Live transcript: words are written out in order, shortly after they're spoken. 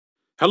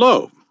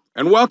Hello,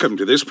 and welcome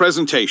to this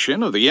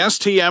presentation of the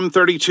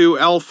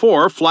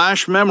STM32L4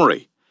 flash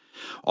memory.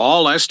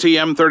 All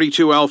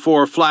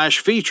STM32L4 flash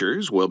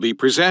features will be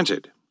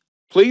presented.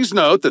 Please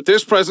note that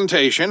this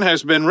presentation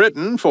has been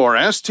written for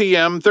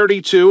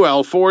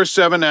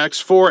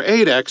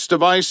STM32L47X48X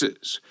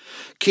devices.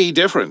 Key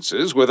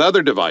differences with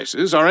other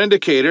devices are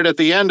indicated at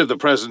the end of the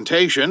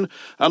presentation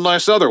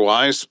unless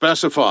otherwise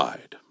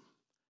specified.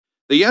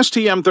 The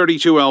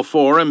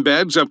STM32L4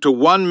 embeds up to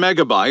 1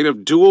 megabyte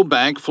of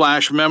dual-bank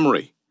flash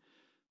memory.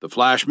 The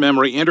flash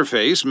memory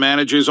interface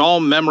manages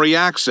all memory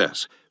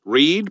access,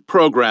 read,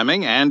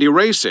 programming, and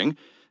erasing,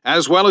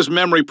 as well as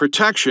memory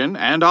protection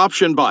and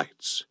option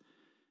bytes.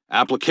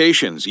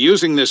 Applications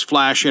using this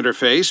flash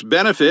interface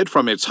benefit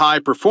from its high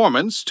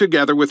performance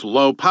together with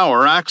low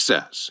power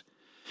access.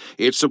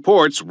 It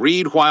supports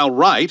read while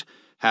write,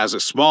 has a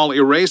small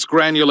erase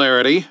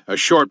granularity, a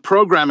short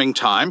programming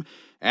time,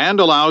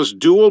 and allows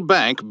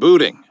dual-bank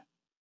booting.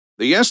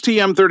 The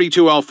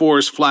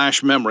STM32L4's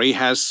flash memory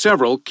has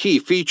several key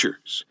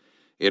features.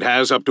 It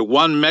has up to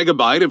 1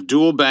 megabyte of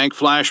dual-bank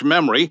flash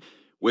memory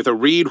with a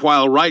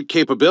read-while-write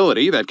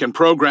capability that can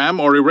program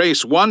or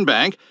erase one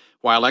bank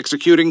while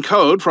executing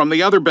code from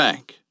the other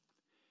bank.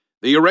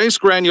 The erase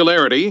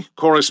granularity,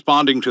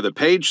 corresponding to the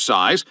page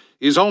size,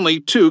 is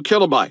only 2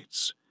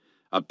 kilobytes.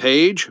 A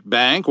page,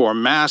 bank, or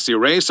mass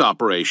erase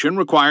operation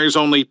requires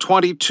only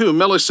 22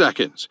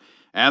 milliseconds,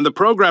 and the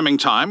programming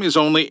time is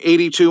only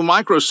 82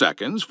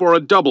 microseconds for a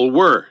double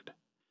word.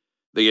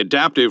 The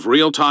adaptive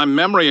real-time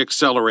memory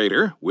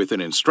accelerator, with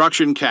an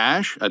instruction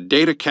cache, a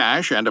data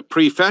cache, and a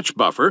prefetch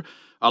buffer,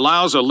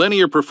 allows a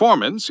linear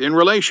performance in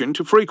relation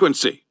to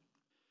frequency.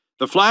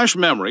 The flash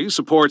memory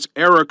supports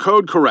error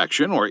code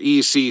correction, or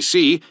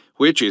ECC,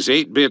 which is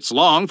 8 bits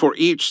long for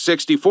each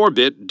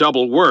 64-bit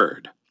double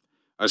word.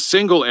 A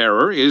single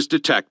error is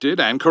detected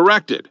and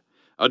corrected.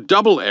 A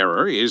double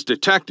error is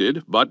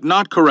detected but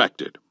not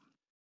corrected.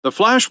 The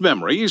flash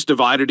memory is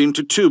divided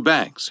into 2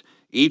 banks,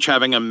 each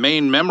having a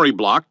main memory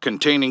block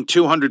containing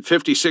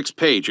 256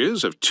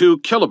 pages of 2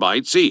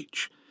 kilobytes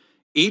each.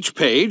 Each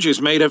page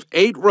is made of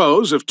 8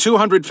 rows of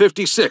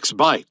 256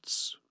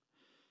 bytes.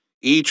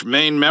 Each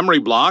main memory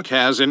block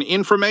has an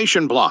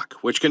information block,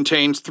 which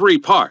contains 3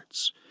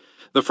 parts.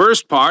 The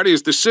first part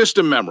is the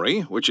system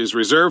memory, which is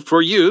reserved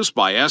for use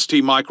by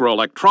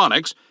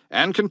STMicroelectronics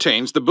and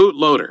contains the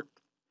bootloader.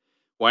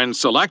 When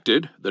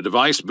selected, the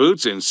device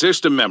boots in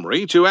system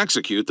memory to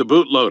execute the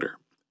bootloader.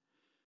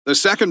 The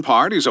second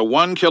part is a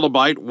 1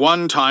 kilobyte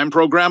one-time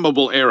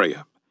programmable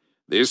area.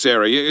 This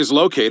area is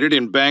located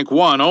in Bank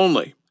 1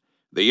 only.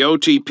 The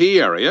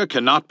OTP area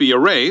cannot be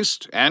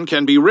erased and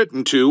can be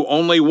written to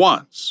only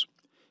once.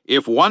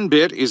 If one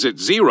bit is at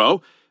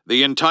 0,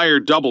 the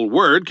entire double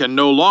word can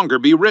no longer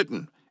be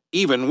written,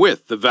 even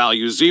with the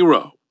value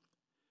 0.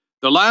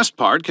 The last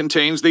part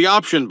contains the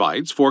option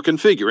bytes for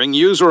configuring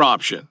user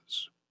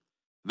options.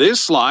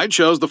 This slide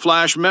shows the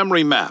flash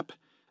memory map.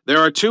 There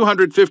are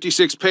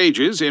 256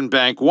 pages in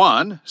Bank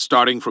 1,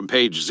 starting from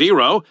page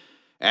 0,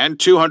 and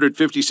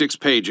 256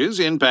 pages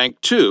in Bank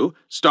 2,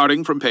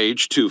 starting from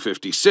page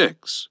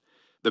 256.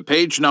 The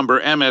page number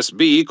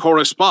MSB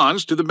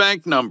corresponds to the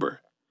bank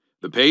number.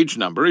 The page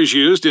number is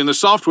used in the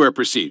software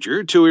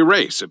procedure to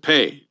erase a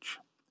page.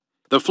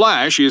 The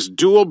flash is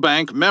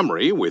dual-bank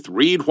memory with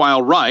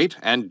read-while-write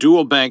and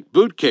dual-bank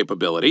boot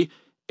capability,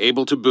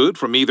 able to boot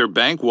from either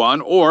Bank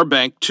 1 or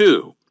Bank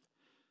 2.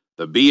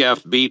 The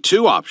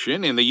BFB2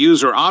 option in the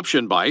user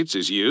option bytes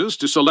is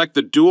used to select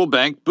the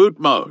dual-bank boot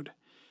mode.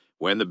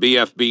 When the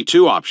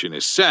BFB2 option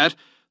is set,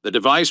 the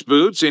device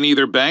boots in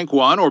either Bank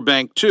 1 or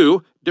Bank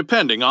 2,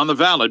 depending on the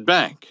valid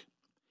bank.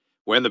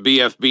 When the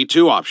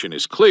BFB2 option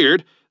is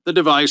cleared, the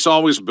device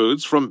always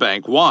boots from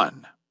Bank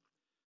 1.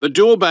 The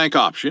dual bank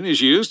option is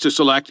used to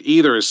select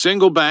either a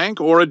single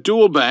bank or a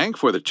dual bank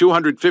for the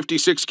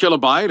 256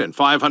 kilobyte and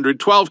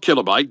 512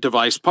 kilobyte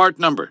device part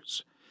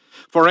numbers.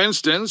 For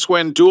instance,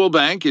 when dual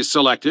bank is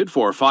selected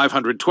for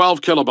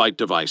 512 kilobyte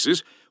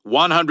devices,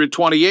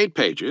 128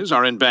 pages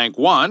are in Bank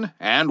 1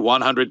 and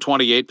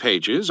 128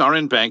 pages are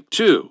in Bank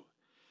 2.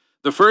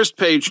 The first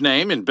page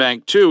name in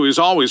Bank 2 is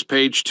always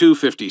page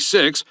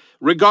 256,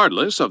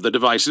 regardless of the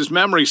device's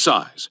memory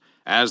size,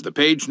 as the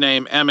page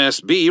name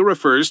MSB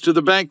refers to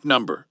the bank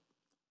number.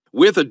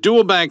 With a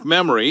dual bank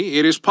memory,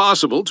 it is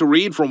possible to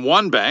read from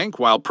one bank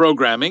while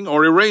programming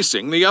or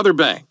erasing the other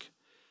bank.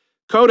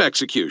 Code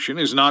execution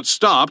is not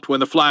stopped when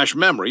the flash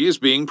memory is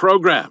being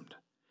programmed.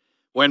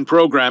 When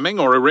programming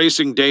or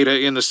erasing data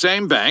in the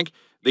same bank,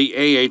 the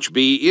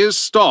AHB is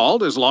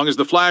stalled as long as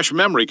the flash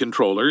memory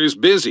controller is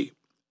busy.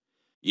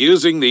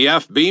 Using the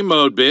FB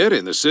mode bit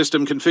in the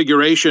System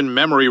Configuration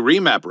Memory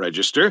Remap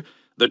Register,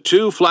 the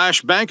 2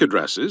 flash bank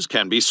addresses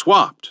can be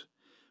swapped.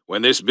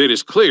 When this bit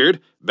is cleared,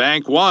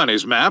 Bank 1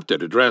 is mapped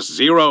at address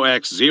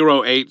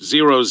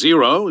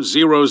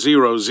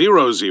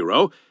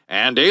 0x08000000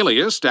 and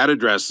aliased at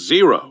address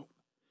 0.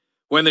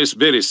 When this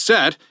bit is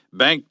set,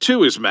 Bank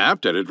 2 is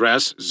mapped at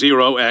address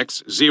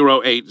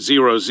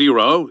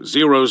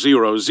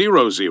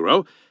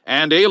 0x08000000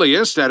 and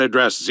aliased at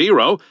address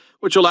 0,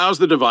 which allows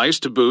the device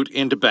to boot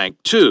into Bank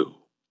 2.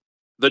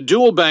 The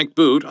dual bank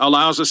boot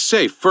allows a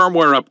safe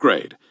firmware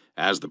upgrade,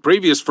 as the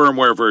previous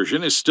firmware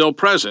version is still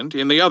present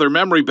in the other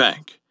memory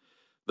bank.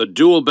 The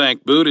dual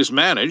bank boot is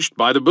managed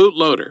by the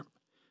bootloader.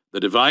 The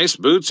device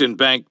boots in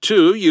Bank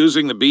 2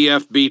 using the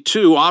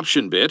BFB2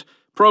 option bit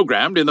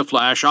programmed in the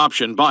flash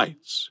option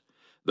bytes.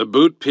 The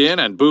boot pin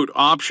and boot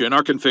option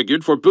are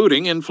configured for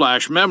booting in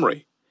flash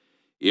memory.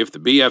 If the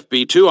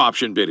BFB2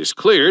 option bit is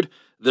cleared,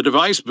 the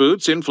device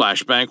boots in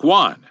Flash Bank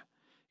 1.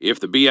 If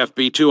the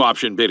BFB2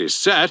 option bit is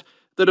set,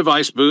 the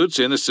device boots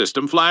in the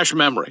system flash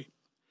memory.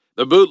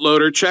 The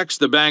bootloader checks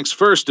the bank's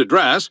first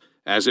address,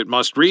 as it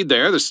must read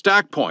there the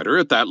stack pointer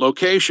at that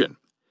location.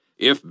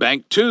 If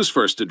Bank 2's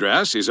first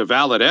address is a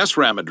valid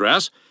SRAM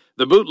address,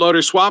 the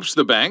bootloader swaps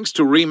the banks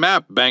to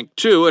remap Bank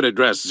 2 at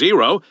address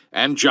 0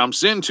 and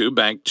jumps into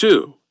Bank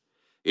 2.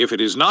 If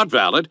it is not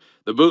valid,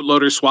 the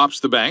bootloader swaps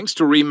the banks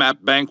to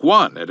remap Bank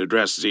 1 at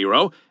address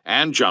 0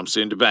 and jumps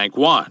into Bank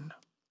 1.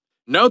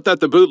 Note that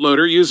the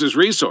bootloader uses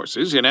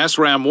resources in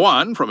SRAM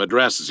 1 from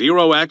address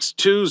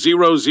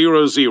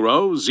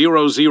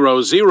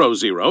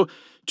 0x20000000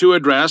 to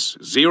address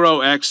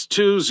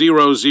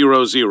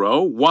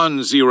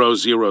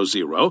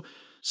 0x20001000,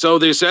 so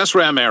this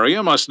SRAM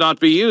area must not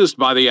be used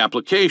by the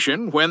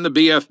application when the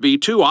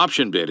BFB2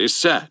 option bit is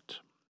set.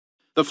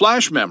 The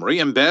flash memory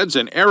embeds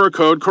an error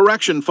code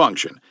correction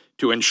function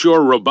to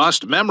ensure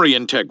robust memory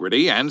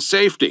integrity and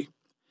safety.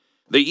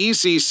 The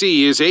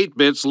ECC is 8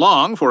 bits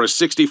long for a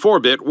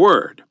 64-bit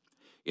word.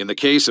 In the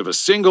case of a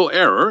single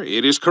error,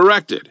 it is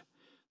corrected.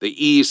 The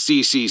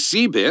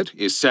ECCC bit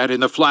is set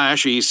in the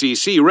flash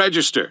ECC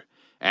register,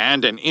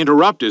 and an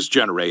interrupt is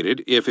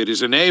generated if it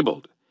is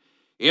enabled.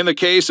 In the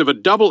case of a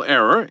double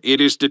error, it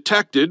is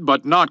detected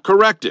but not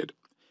corrected.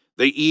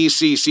 The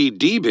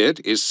ECCD bit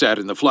is set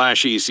in the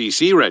flash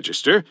ECC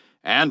register,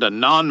 and a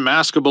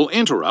non-maskable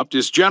interrupt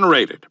is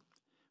generated.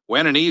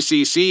 When an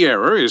ECC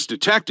error is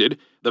detected,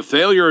 the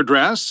failure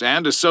address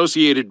and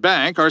associated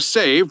bank are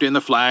saved in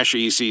the flash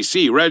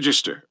ECC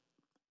register.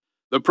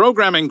 The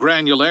programming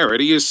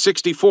granularity is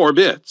 64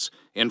 bits.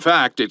 In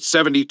fact, it's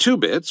 72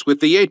 bits with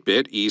the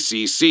 8-bit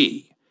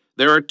ECC.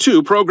 There are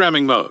 2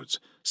 programming modes: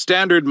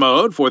 standard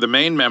mode for the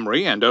main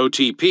memory and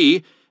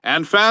OTP,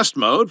 and fast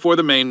mode for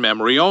the main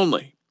memory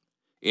only.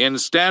 In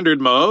standard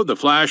mode, the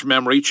flash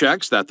memory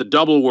checks that the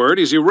double word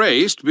is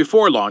erased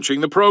before launching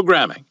the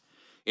programming.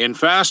 In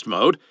fast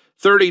mode,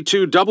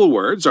 32 double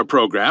words are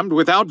programmed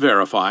without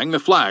verifying the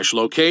flash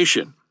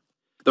location.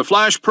 The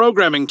flash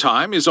programming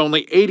time is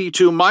only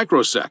 82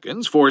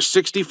 microseconds for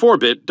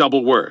 64-bit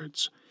double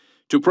words.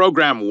 To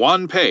program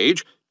one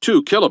page,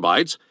 2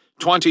 kilobytes,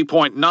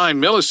 20.9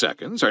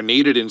 milliseconds are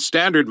needed in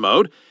standard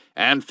mode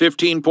and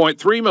 15.3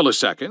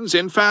 milliseconds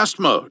in fast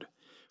mode.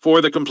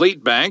 For the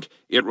complete bank,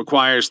 it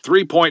requires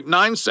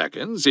 3.9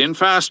 seconds in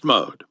fast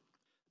mode.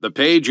 The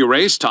page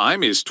erase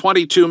time is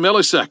 22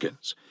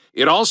 milliseconds.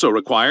 It also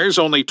requires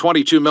only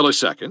 22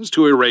 milliseconds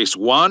to erase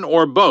one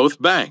or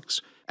both banks,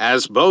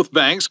 as both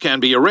banks can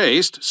be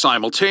erased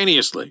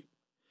simultaneously.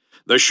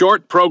 The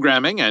short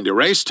programming and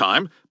erase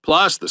time,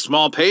 plus the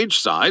small page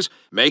size,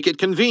 make it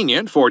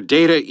convenient for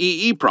data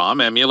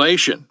EEPROM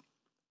emulation.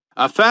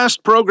 A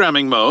fast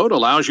programming mode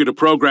allows you to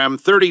program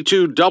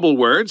 32 double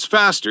words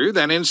faster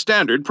than in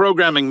standard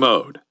programming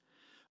mode.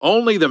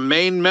 Only the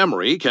main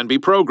memory can be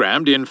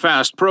programmed in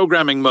fast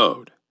programming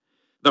mode.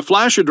 The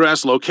flash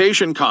address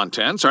location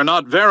contents are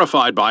not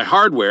verified by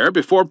hardware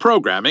before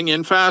programming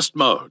in fast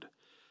mode.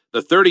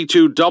 The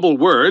 32 double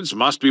words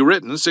must be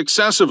written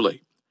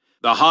successively.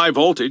 The high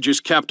voltage is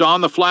kept on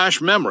the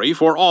flash memory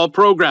for all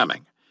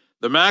programming.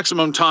 The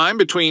maximum time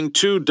between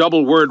 2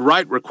 double word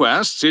write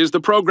requests is the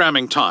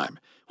programming time,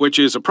 which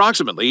is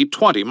approximately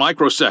 20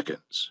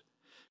 microseconds.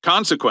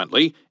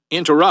 Consequently,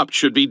 interrupt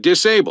should be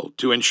disabled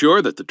to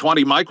ensure that the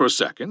 20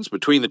 microseconds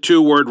between the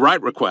 2 word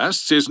write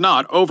requests is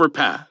not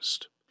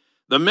overpassed.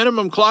 The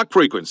minimum clock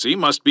frequency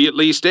must be at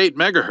least 8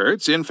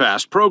 MHz in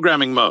fast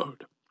programming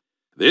mode.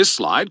 This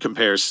slide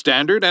compares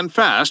standard and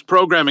fast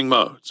programming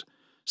modes.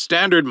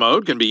 Standard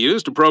mode can be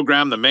used to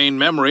program the main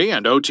memory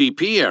and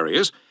OTP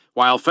areas,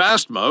 while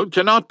fast mode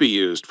cannot be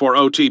used for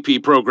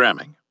OTP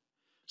programming.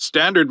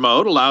 Standard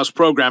mode allows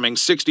programming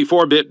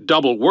 64-bit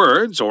double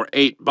words, or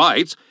 8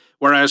 bytes,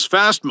 whereas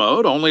fast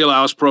mode only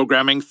allows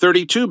programming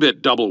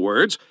 32-bit double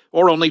words,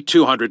 or only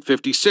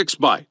 256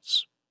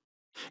 bytes.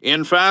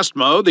 In fast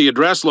mode, the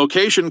address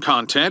location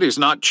content is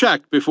not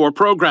checked before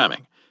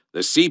programming. The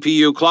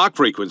CPU clock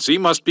frequency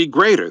must be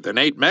greater than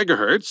 8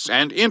 MHz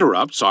and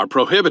interrupts are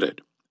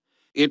prohibited.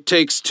 It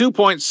takes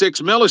 2.6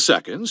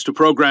 milliseconds to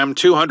program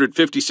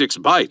 256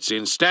 bytes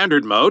in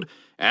standard mode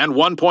and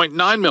 1.9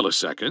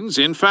 milliseconds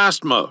in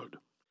fast mode.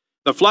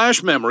 The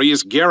flash memory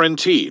is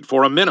guaranteed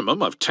for a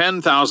minimum of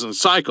 10,000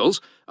 cycles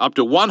up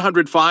to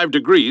 105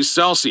 degrees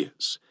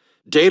Celsius.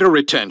 Data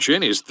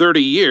retention is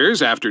 30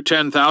 years after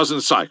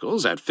 10,000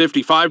 cycles at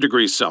 55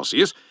 degrees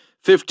Celsius,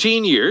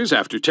 15 years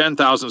after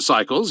 10,000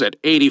 cycles at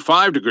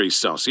 85 degrees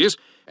Celsius,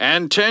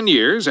 and 10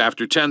 years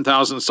after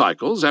 10,000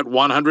 cycles at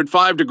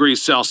 105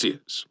 degrees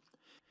Celsius.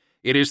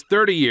 It is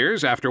 30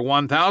 years after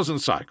 1,000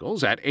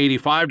 cycles at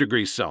 85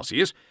 degrees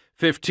Celsius,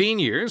 15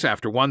 years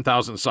after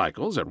 1,000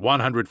 cycles at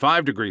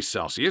 105 degrees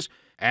Celsius,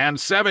 and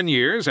 7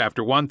 years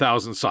after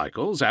 1,000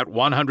 cycles at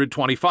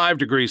 125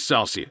 degrees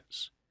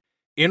Celsius.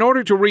 In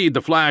order to read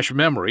the flash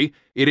memory,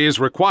 it is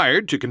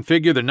required to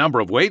configure the number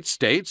of wait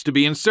states to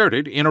be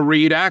inserted in a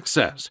read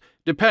access,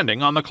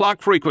 depending on the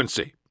clock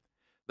frequency.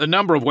 The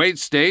number of wait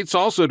states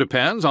also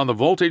depends on the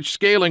voltage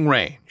scaling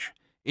range.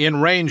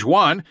 In range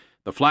 1,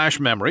 the flash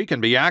memory can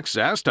be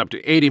accessed up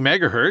to 80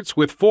 MHz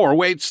with 4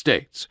 wait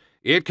states.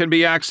 It can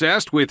be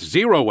accessed with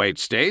 0 wait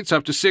states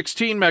up to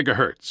 16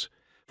 MHz.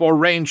 For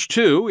range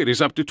 2, it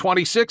is up to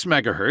 26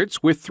 MHz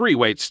with 3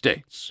 wait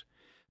states.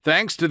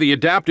 Thanks to the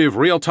Adaptive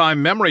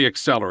Real-Time Memory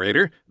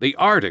Accelerator, the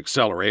ART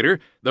accelerator,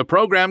 the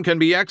program can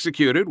be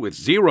executed with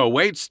 0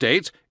 wait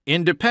states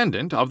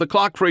independent of the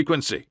clock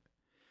frequency.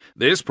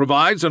 This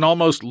provides an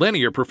almost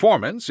linear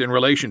performance in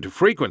relation to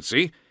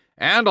frequency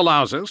and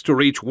allows us to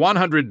reach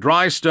 100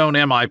 dry stone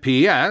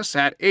MIPS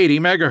at 80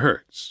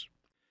 MHz.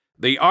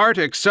 The ART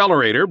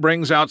accelerator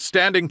brings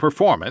outstanding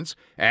performance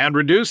and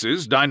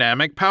reduces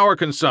dynamic power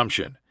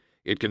consumption.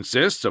 It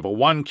consists of a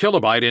 1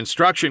 kilobyte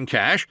instruction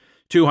cache,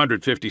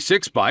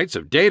 256 bytes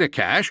of data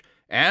cache,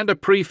 and a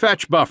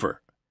prefetch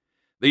buffer.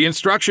 The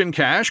instruction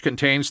cache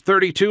contains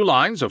 32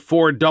 lines of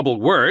 4 double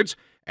words,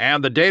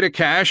 and the data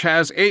cache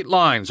has 8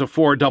 lines of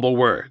 4 double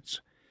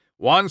words.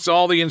 Once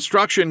all the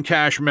instruction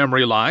cache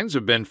memory lines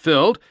have been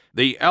filled,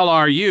 the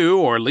LRU,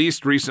 or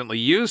least recently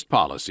used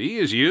policy,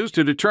 is used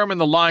to determine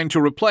the line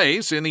to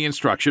replace in the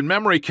instruction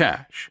memory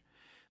cache.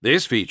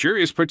 This feature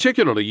is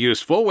particularly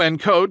useful when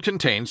code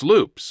contains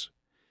loops.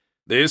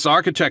 This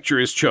architecture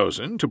is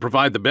chosen to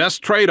provide the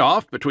best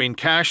trade-off between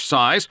cache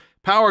size,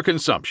 power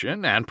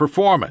consumption, and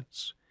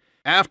performance.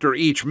 After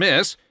each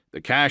miss,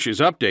 the cache is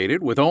updated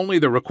with only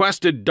the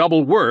requested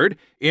double word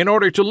in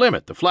order to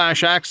limit the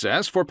flash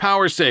access for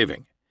power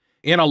saving.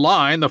 In a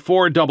line, the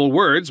 4 double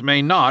words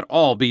may not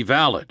all be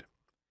valid.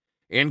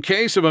 In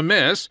case of a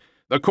miss,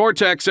 the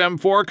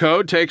Cortex-M4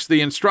 code takes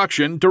the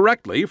instruction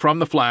directly from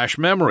the flash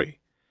memory.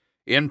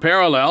 In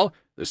parallel,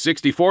 the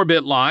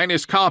 64-bit line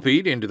is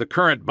copied into the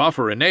current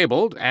buffer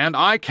enabled and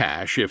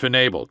iCache if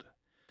enabled.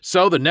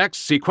 So the next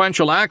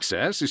sequential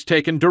access is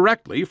taken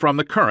directly from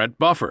the current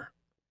buffer.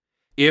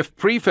 If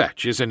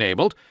prefetch is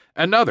enabled,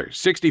 another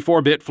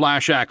 64-bit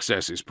flash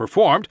access is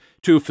performed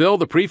to fill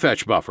the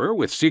prefetch buffer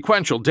with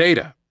sequential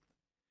data.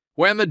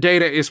 When the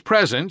data is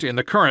present in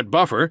the current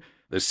buffer,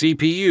 the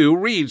CPU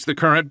reads the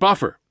current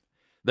buffer.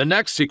 The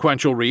next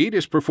sequential read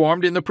is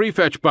performed in the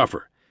prefetch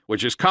buffer,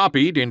 which is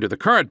copied into the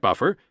current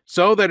buffer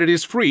so that it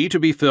is free to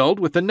be filled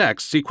with the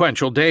next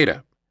sequential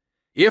data.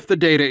 If the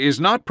data is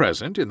not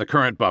present in the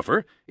current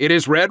buffer, it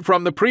is read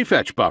from the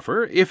prefetch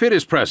buffer if it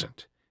is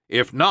present.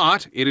 If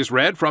not, it is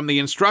read from the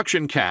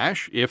instruction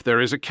cache if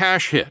there is a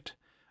cache hit.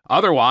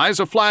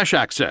 Otherwise, a flash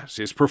access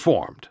is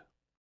performed.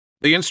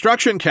 The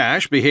instruction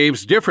cache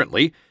behaves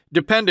differently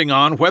depending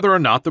on whether or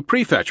not the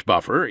prefetch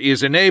buffer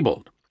is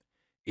enabled.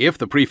 If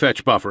the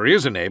prefetch buffer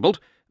is enabled,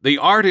 the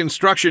ART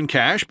instruction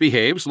cache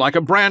behaves like a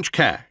branch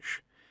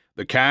cache.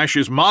 The cache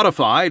is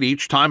modified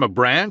each time a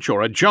branch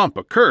or a jump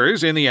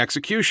occurs in the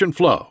execution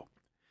flow.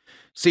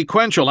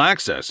 Sequential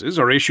accesses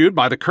are issued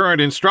by the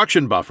current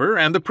instruction buffer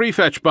and the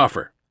prefetch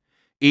buffer.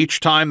 Each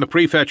time the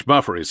prefetch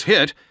buffer is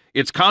hit,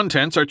 its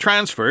contents are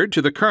transferred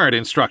to the current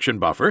instruction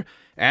buffer,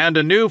 and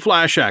a new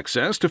flash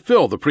access to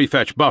fill the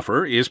prefetch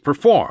buffer is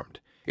performed.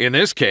 In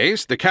this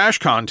case, the cache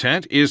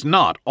content is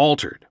not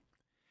altered.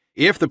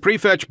 If the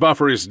prefetch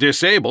buffer is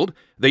disabled,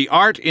 the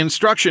ART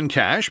instruction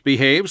cache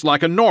behaves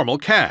like a normal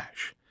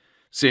cache.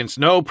 Since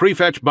no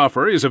prefetch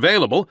buffer is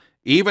available,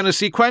 even a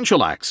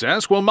sequential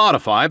access will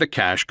modify the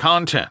cache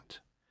content.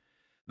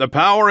 The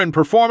power and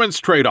performance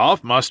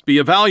trade-off must be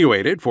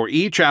evaluated for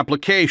each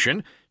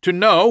application to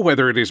know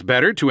whether it is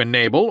better to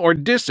enable or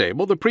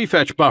disable the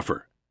prefetch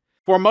buffer.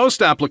 For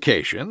most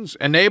applications,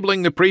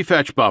 enabling the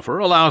prefetch buffer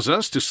allows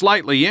us to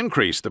slightly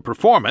increase the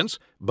performance,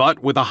 but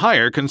with a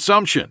higher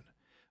consumption.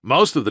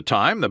 Most of the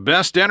time, the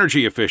best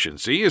energy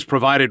efficiency is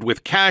provided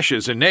with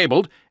caches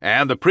enabled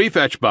and the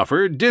prefetch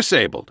buffer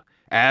disabled,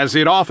 as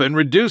it often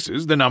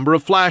reduces the number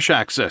of flash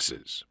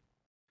accesses.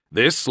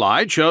 This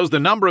slide shows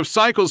the number of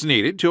cycles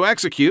needed to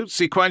execute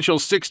sequential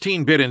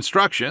 16-bit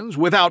instructions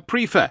without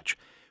prefetch,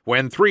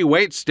 when 3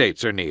 wait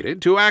states are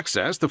needed to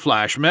access the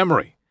flash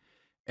memory.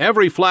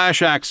 Every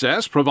flash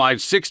access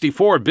provides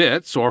 64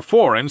 bits or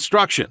 4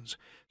 instructions.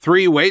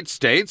 3 wait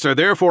states are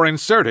therefore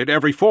inserted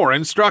every 4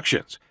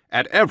 instructions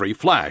at every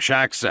flash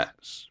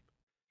access.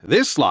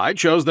 This slide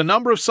shows the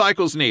number of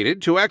cycles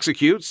needed to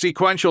execute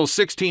sequential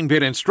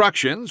 16-bit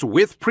instructions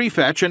with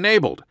prefetch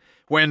enabled,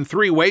 when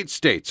 3 wait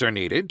states are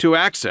needed to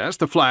access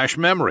the flash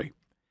memory.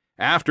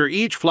 After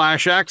each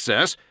flash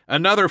access,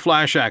 another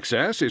flash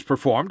access is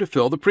performed to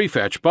fill the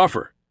prefetch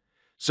buffer.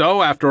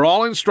 So, after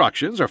all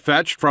instructions are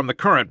fetched from the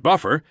current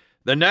buffer,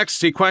 the next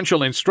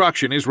sequential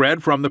instruction is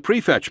read from the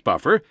prefetch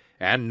buffer,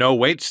 and no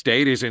wait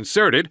state is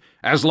inserted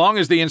as long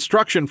as the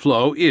instruction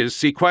flow is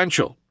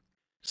sequential.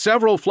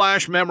 Several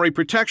flash memory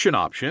protection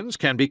options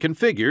can be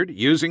configured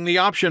using the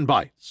option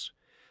bytes.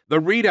 The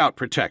readout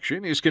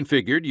protection is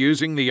configured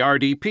using the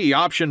RDP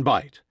option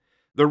byte.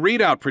 The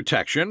readout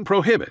protection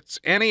prohibits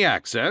any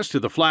access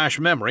to the flash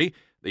memory,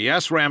 the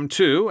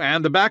SRAM2,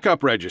 and the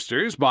backup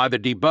registers by the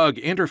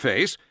debug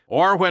interface,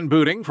 or when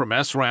booting from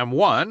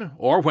SRAM1,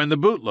 or when the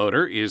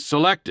bootloader is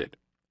selected.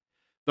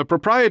 The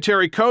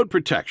proprietary code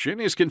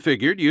protection is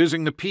configured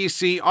using the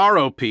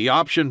PCROP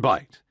option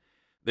byte.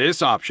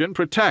 This option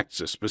protects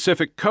a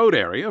specific code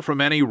area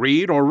from any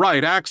read or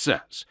write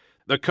access.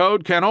 The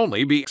code can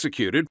only be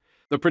executed.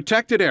 The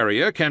protected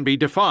area can be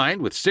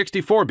defined with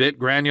 64-bit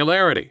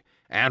granularity,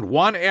 and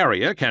one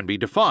area can be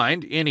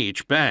defined in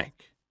each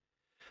bank.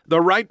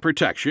 The write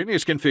protection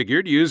is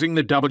configured using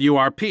the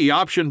WRP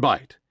option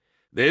byte.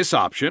 This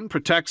option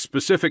protects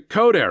specific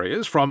code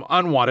areas from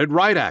unwanted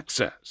write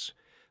access.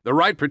 The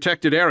write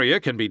protected area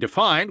can be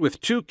defined with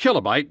 2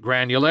 kilobyte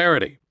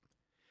granularity.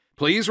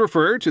 Please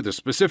refer to the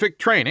specific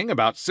training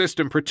about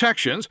system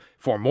protections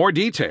for more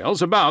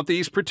details about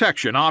these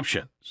protection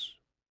options.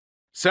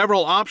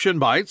 Several option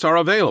bytes are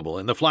available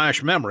in the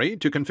flash memory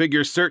to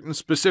configure certain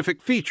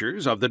specific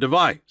features of the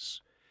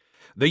device.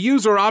 The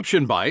user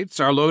option bytes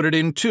are loaded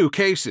in 2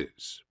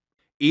 cases,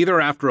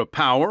 either after a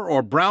power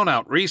or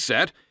brownout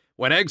reset,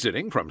 when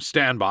exiting from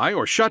standby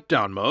or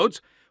shutdown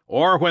modes,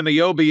 or when the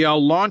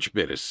OBL launch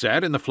bit is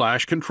set in the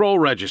flash control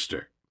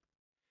register.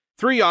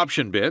 3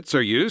 option bits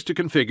are used to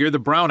configure the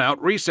brownout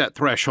reset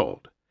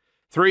threshold.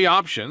 3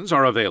 options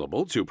are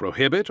available to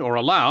prohibit or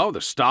allow the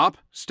stop,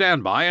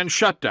 standby, and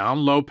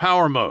shutdown low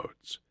power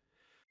modes.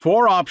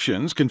 4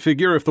 options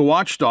configure if the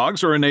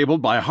watchdogs are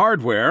enabled by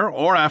hardware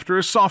or after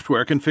a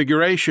software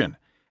configuration,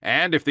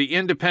 and if the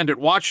independent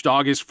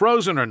watchdog is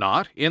frozen or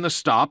not in the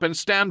stop and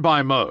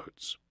standby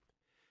modes.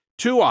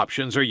 2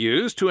 options are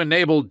used to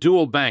enable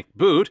dual bank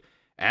boot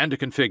and to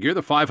configure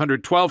the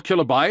 512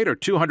 kilobyte or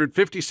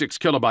 256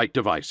 kilobyte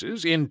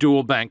devices in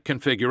dual bank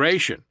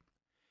configuration.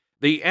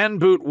 The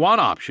NBoot 1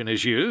 option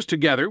is used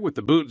together with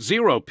the boot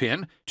 0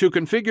 pin to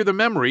configure the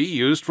memory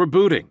used for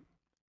booting.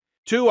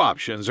 2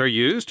 options are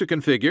used to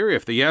configure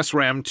if the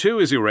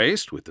SRAM2 is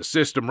erased with the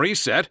system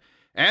reset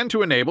and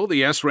to enable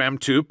the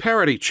SRAM2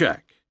 parity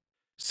check.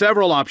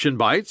 Several option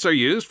bytes are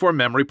used for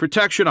memory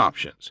protection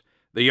options.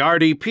 The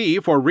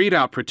RDP for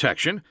readout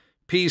protection,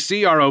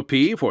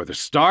 PCROP for the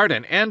start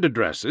and end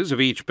addresses of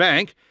each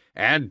bank,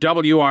 and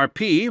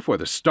WRP for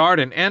the start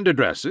and end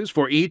addresses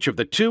for each of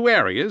the 2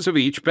 areas of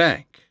each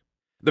bank.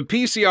 The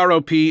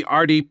PCROP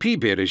RDP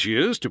bit is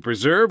used to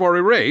preserve or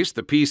erase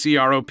the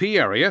PCROP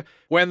area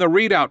when the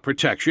readout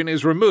protection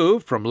is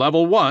removed from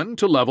level 1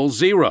 to level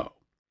 0.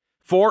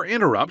 4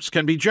 interrupts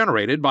can be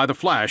generated by the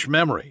flash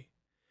memory.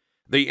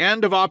 The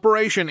end of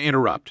operation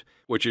interrupt,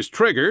 which is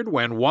triggered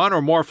when one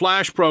or more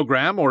flash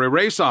program or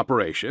erase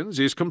operations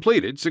is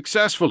completed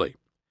successfully.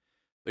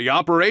 The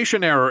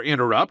operation error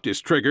interrupt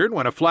is triggered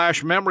when a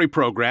flash memory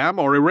program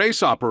or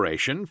erase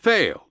operation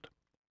failed.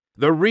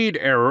 The read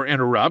error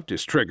interrupt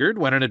is triggered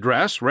when an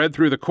address read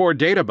through the core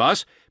data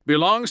bus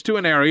belongs to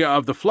an area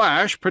of the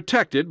flash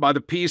protected by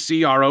the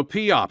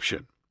PCROP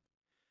option.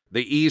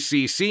 The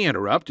ECC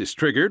interrupt is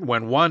triggered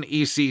when one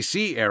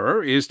ECC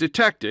error is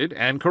detected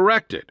and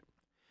corrected.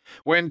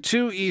 When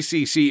 2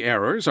 ECC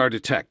errors are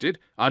detected,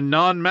 a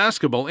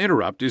non-maskable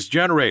interrupt is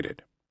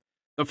generated.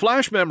 The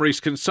flash memory's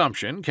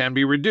consumption can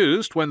be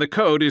reduced when the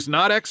code is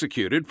not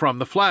executed from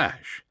the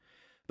flash.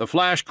 The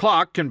flash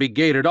clock can be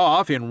gated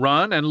off in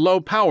run and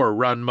low-power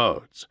run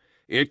modes.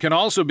 It can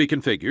also be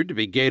configured to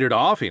be gated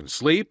off in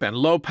sleep and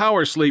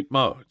low-power sleep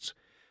modes.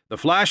 The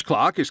flash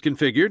clock is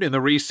configured in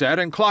the reset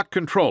and clock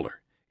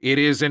controller. It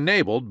is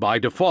enabled by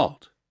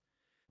default.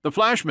 The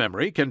flash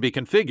memory can be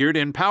configured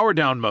in power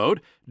down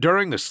mode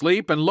during the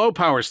sleep and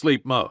low-power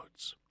sleep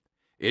modes.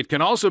 It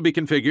can also be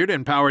configured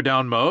in power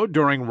down mode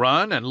during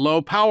run and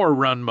low-power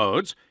run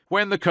modes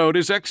when the code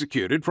is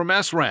executed from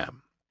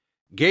SRAM.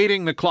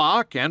 Gating the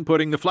clock and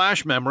putting the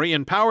flash memory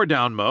in power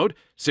down mode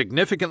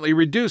significantly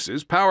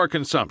reduces power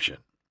consumption.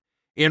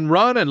 In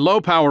run and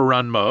low-power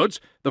run modes,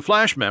 the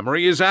flash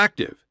memory is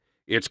active.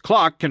 Its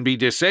clock can be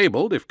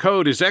disabled if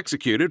code is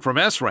executed from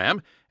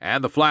SRAM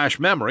and the flash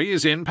memory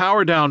is in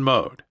power down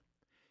mode.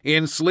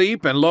 In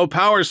sleep and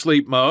low-power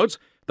sleep modes,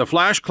 the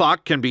flash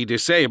clock can be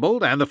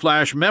disabled and the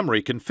flash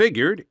memory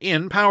configured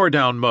in power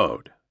down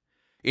mode.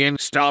 In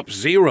Stop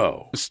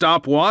 0,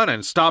 Stop 1,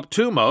 and Stop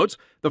 2 modes,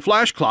 the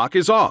flash clock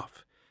is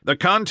off. The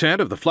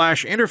content of the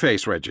flash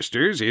interface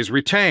registers is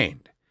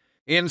retained.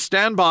 In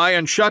standby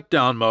and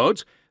shutdown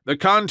modes, the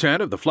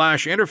content of the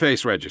flash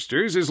interface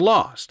registers is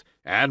lost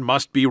and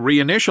must be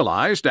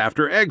reinitialized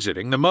after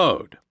exiting the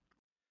mode.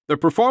 The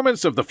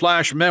performance of the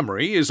flash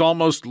memory is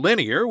almost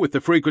linear with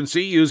the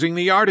frequency using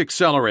the ART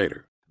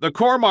accelerator. The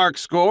CoreMark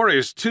score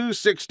is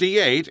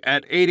 268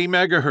 at 80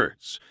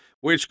 MHz,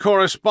 which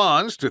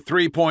corresponds to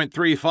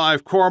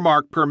 3.35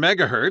 CoreMark per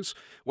megahertz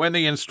when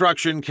the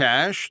instruction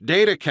cache,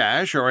 data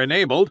cache are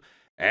enabled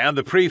and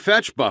the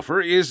prefetch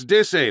buffer is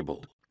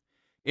disabled.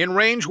 In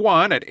range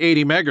 1 at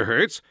 80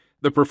 MHz,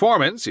 the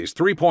performance is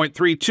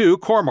 3.32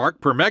 CoreMark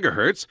per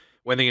megahertz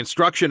when the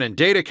instruction and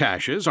data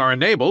caches are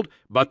enabled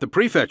but the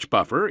prefetch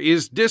buffer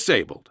is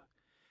disabled.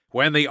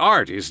 When the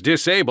ART is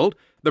disabled,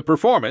 the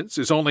performance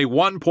is only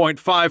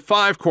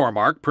 1.55 core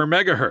mark per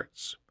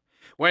megahertz.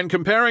 When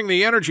comparing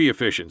the energy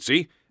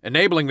efficiency,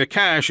 enabling the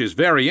cache is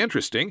very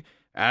interesting,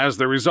 as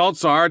the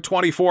results are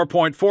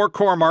 24.4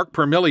 core mark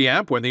per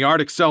milliamp when the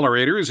ART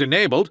accelerator is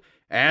enabled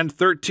and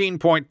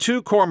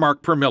 13.2 core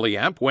mark per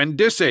milliamp when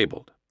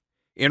disabled.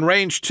 In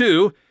range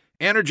 2,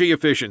 energy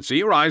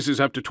efficiency rises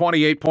up to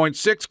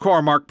 28.6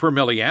 core mark per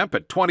milliamp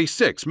at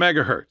 26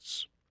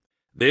 megahertz.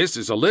 This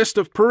is a list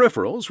of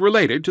peripherals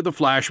related to the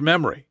flash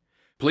memory.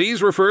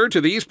 Please refer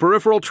to these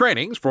peripheral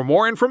trainings for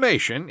more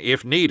information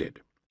if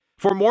needed.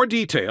 For more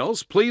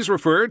details, please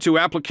refer to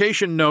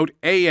Application Note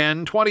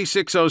AN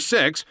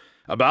 2606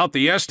 about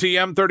the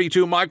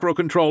STM32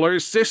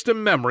 microcontroller's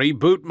system memory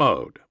boot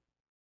mode.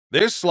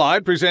 This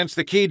slide presents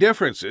the key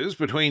differences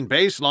between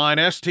baseline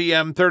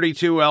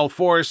STM32L4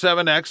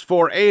 7X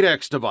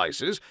 48X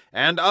devices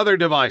and other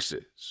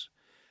devices.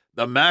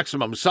 The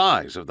maximum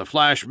size of the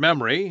flash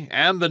memory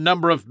and the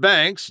number of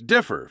banks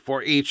differ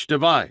for each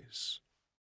device.